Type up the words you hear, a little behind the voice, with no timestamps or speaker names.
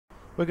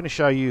We're going to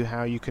show you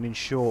how you can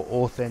ensure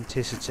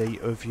authenticity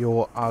of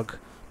your UGG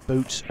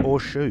boots or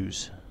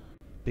shoes.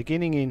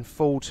 Beginning in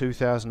fall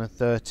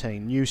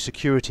 2013, new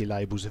security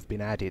labels have been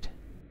added.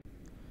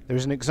 There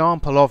is an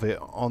example of it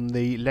on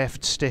the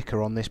left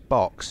sticker on this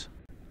box.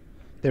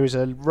 There is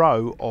a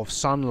row of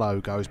sun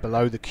logos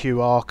below the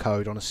QR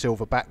code on a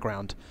silver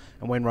background,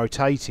 and when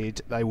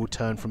rotated they will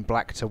turn from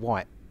black to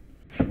white.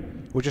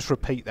 We'll just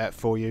repeat that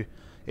for you.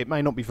 It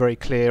may not be very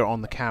clear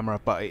on the camera,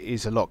 but it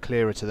is a lot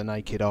clearer to the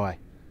naked eye.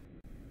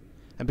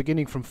 And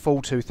beginning from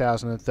fall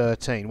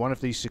 2013, one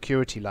of these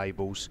security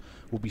labels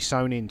will be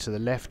sewn into the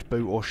left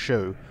boot or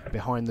shoe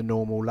behind the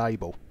normal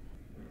label.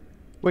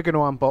 We're going to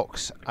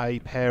unbox a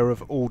pair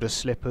of Alder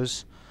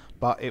slippers,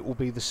 but it will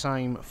be the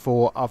same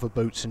for other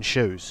boots and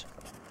shoes.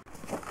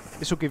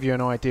 This will give you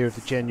an idea of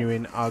the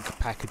genuine UGG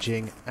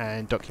packaging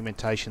and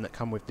documentation that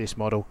come with this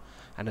model,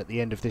 and at the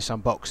end of this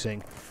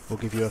unboxing we'll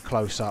give you a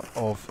close-up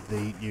of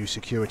the new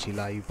security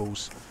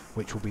labels,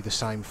 which will be the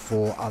same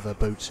for other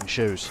boots and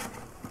shoes.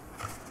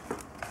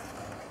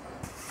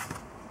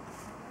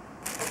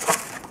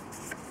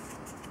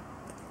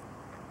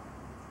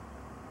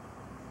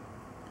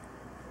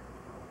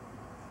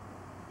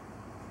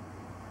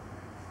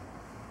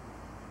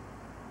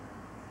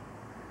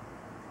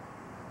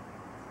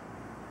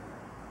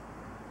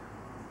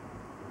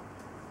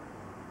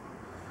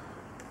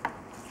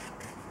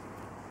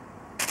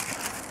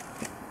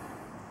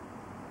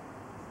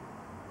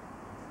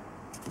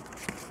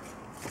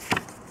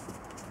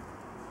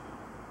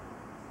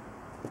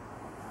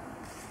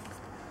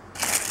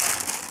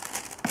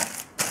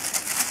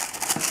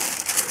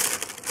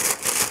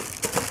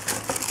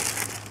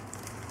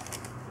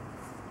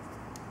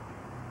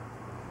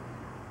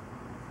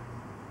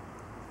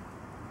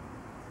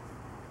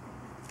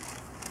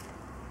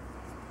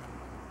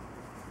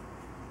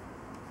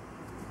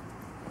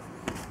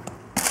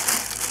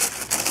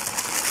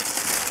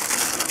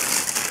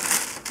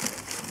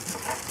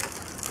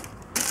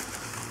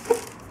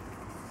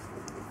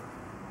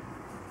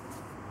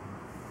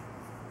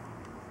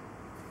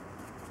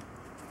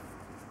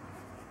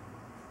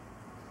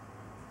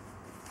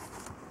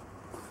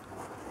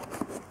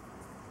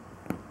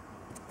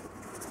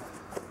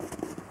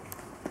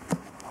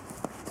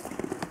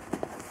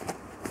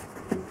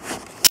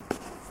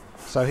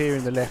 So here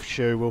in the left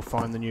shoe we'll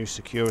find the new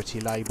security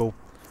label.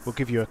 We'll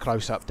give you a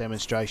close-up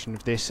demonstration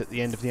of this at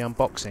the end of the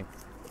unboxing.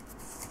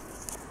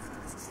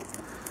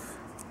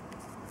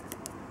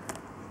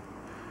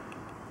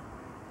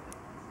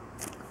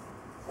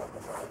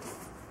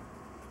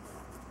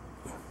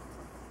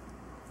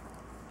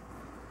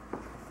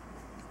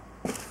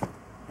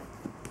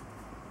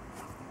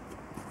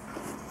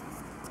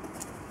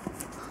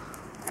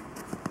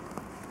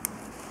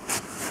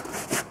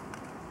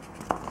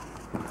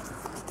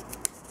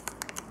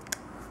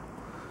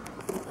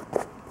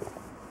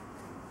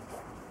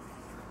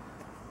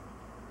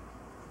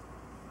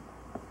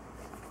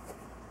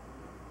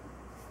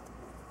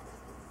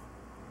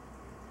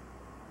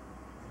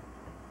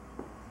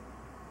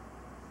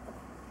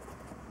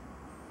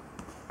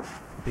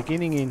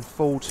 Beginning in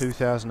fall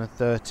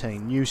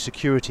 2013, new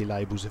security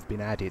labels have been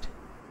added.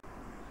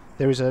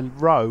 There is a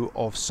row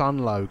of sun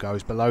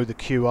logos below the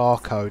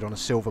QR code on a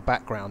silver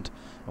background,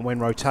 and when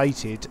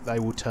rotated they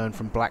will turn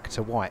from black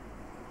to white.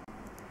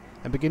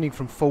 And beginning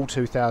from fall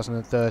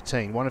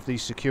 2013, one of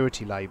these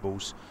security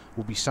labels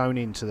will be sewn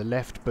into the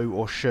left boot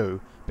or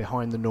shoe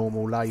behind the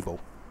normal label.